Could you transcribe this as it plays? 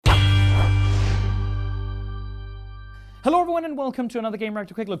Hello everyone and welcome to another Game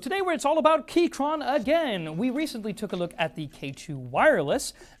Reactor Quick Look. Today where it's all about Keychron again. We recently took a look at the K2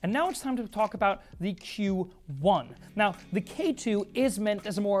 Wireless and now it's time to talk about the Q1. Now the K2 is meant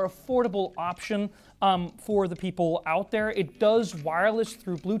as a more affordable option for the people out there. It does wireless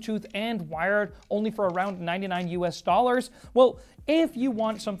through Bluetooth and wired only for around $99 US. Well, if you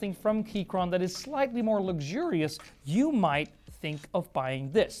want something from Keychron that is slightly more luxurious, you might think of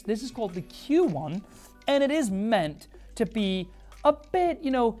buying this. This is called the Q1 and it is meant to be a bit,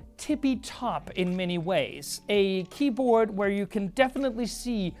 tippy top in many ways. A keyboard where you can definitely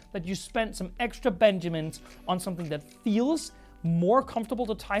see that you spent some extra Benjamins on something that feels more comfortable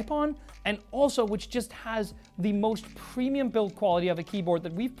to type on, and also which just has the most premium build quality of a keyboard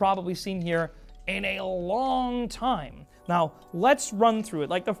that we've probably seen here in a long time. Now, let's run through it.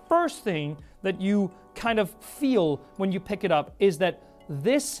 Like, the first thing that you kind of feel when you pick it up is that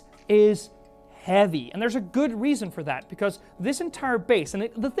this is heavy, and there's a good reason for that, because this entire base, and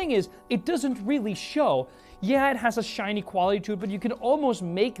the thing is, it doesn't really show. Yeah, it has a shiny quality to it, but you can almost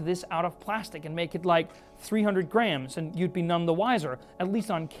make this out of plastic and make it like 300 grams, and you'd be none the wiser, at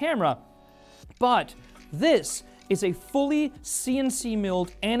least on camera. But this is a fully CNC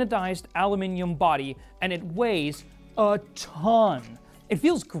milled anodized aluminum body, and it weighs a ton. It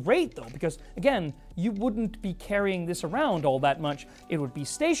feels great though, because again, you wouldn't be carrying this around all that much. It would be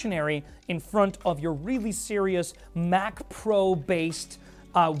stationary in front of your really serious Mac Pro based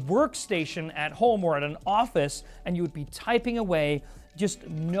workstation at home or at an office, and you would be typing away just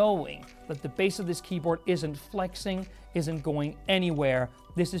knowing that the base of this keyboard isn't flexing, isn't going anywhere.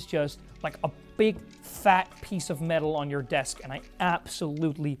 This is just like a big fat piece of metal on your desk, and I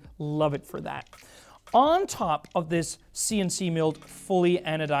absolutely love it for that. On top of this CNC milled, fully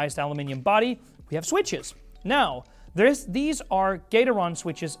anodized aluminum body, we have switches. Now, these are Gateron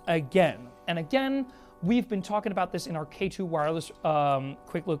switches again. And again, we've been talking about this in our K2 Wireless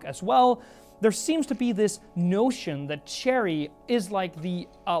Quick Look as well. There seems to be this notion that Cherry is like the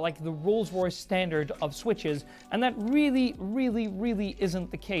Rolls-Royce standard of switches, and that really, really, really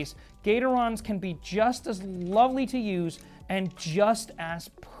isn't the case. Gaterons can be just as lovely to use and just as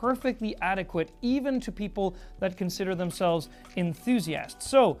perfectly adequate, even to people that consider themselves enthusiasts.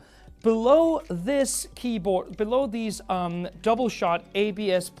 So, below this keyboard, below these double-shot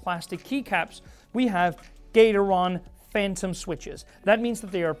ABS plastic keycaps, we have Gateron Phantom switches. That means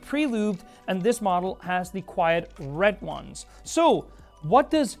that they are pre-lubed, and this model has the quiet red ones. So, what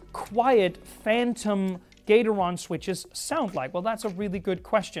does quiet Phantom Gateron switches sound like? Well, that's a really good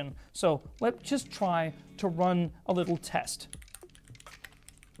question. So, let's just try to run a little test.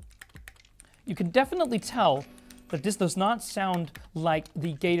 You can definitely tell that this does not sound like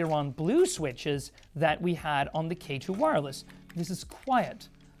the Gateron Blue switches that we had on the K2 Wireless. This is quiet,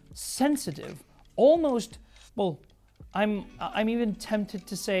 sensitive, almost, well, I'm even tempted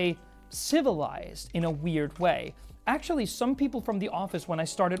to say civilized in a weird way. Actually, some people from the office, when I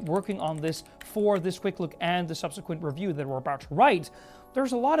started working on this for this quick look and the subsequent review that we're about to write,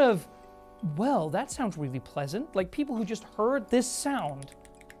 there's a lot of, well, that sounds really pleasant. Like people who just heard this sound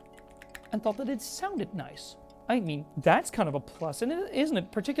and thought that it sounded nice. I mean, that's kind of a plus, isn't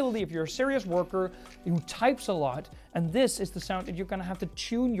it? Particularly if you're a serious worker who types a lot, and this is the sound that you're gonna have to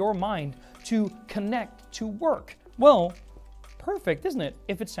tune your mind to connect to work. Well, perfect, isn't it?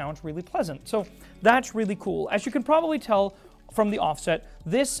 If it sounds really pleasant. So that's really cool. As you can probably tell from the offset,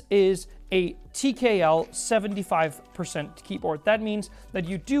 this is a TKL 75% keyboard. That means that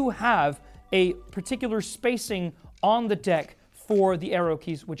you do have a particular spacing on the deck for the arrow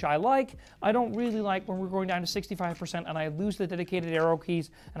keys, which I like. I don't really like when we're going down to 65% and I lose the dedicated arrow keys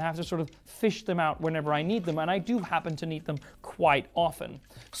and I have to sort of fish them out whenever I need them, and I do happen to need them quite often.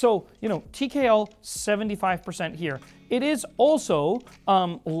 So, TKL 75% here. It is also,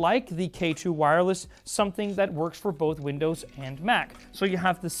 like the K2 Wireless, something that works for both Windows and Mac. So you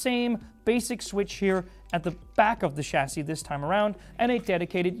have the same basic switch here at the back of the chassis this time around, and a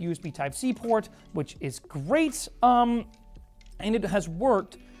dedicated USB Type-C port, which is great. And it has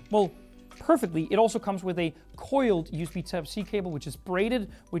worked, well, perfectly. It also comes with a coiled USB Type-C cable, which is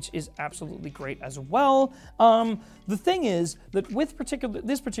braided, which is absolutely great as well. The thing is that with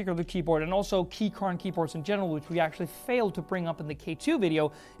this particular keyboard, and also Keychron keyboards in general, which we actually failed to bring up in the K2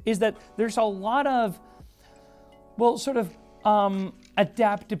 video, is that there's a lot of, well, sort of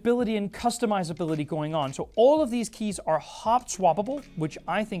adaptability and customizability going on. So all of these keys are hop swappable, which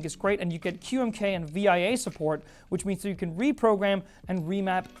I think is great, and you get QMK and VIA support, which means that you can reprogram and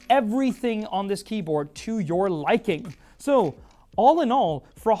remap everything on this keyboard to your liking. So all in all,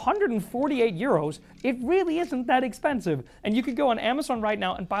 for 148 euros, it really isn't that expensive. And you could go on Amazon right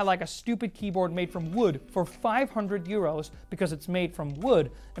now and buy like a stupid keyboard made from wood for 500 euros because it's made from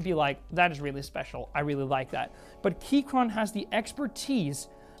wood and be like, that is really special. I really like that. But Keychron has the expertise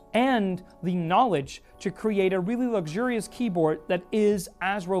and the knowledge to create a really luxurious keyboard that is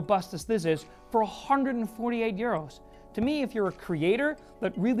as robust as this is for 148 euros. To me, if you're a creator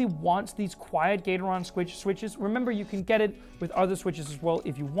that really wants these quiet Gateron switches, remember you can get it with other switches as well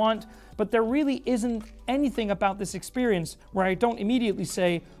if you want, but there really isn't anything about this experience where I don't immediately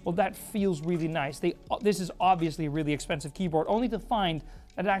say, well, that feels really nice. This is obviously a really expensive keyboard, only to find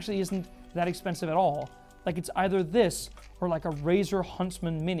that it actually isn't that expensive at all. Like it's either this or like a Razer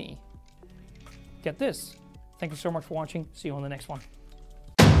Huntsman Mini. Get this. Thank you so much for watching. See you on the next one.